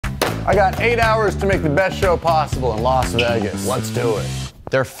I got 8 hours to make the best show possible in Las Vegas. Let's do it.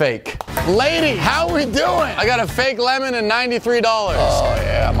 They're fake. Lady, how we doing? I got a fake lemon and $93. Oh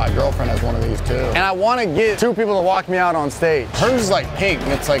yeah, my girlfriend has one of these too. And I want to get 2 people to walk me out on stage. Hers is like pink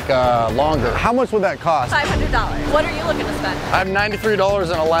and it's like longer. How much would that cost? $500. What are you looking to spend? I have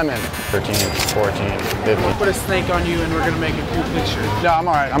 $93 and a lemon. 13, 14, 15. Put a snake on you and we're gonna make a cool picture. No, I'm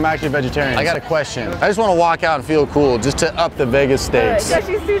all right. I'm actually a vegetarian. I got a question. I just want to walk out and feel cool just to up the Vegas stakes. Yeah,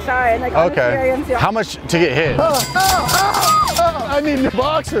 she's too shy. And like, Okay. How much to get hit? I need new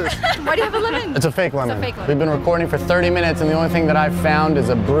boxers. Why do you have a lemon? It's a fake lemon. It's a fake lemon. We've been recording for 30 minutes and the only thing that I've found is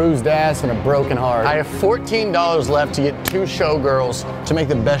a bruised ass and a broken heart. I have $14 left to get 2 showgirls to make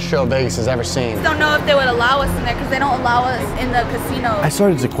the best show Vegas has ever seen. I don't know if they would allow us in there because they don't allow us in the casino. I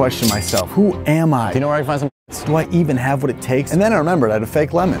started to question myself. Who am I? Do you know where I can find some? Do I even have what it takes? And then I remembered I had a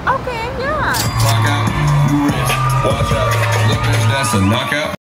fake lemon. Okay, yeah. Watch out, little bitch, that's a knockout.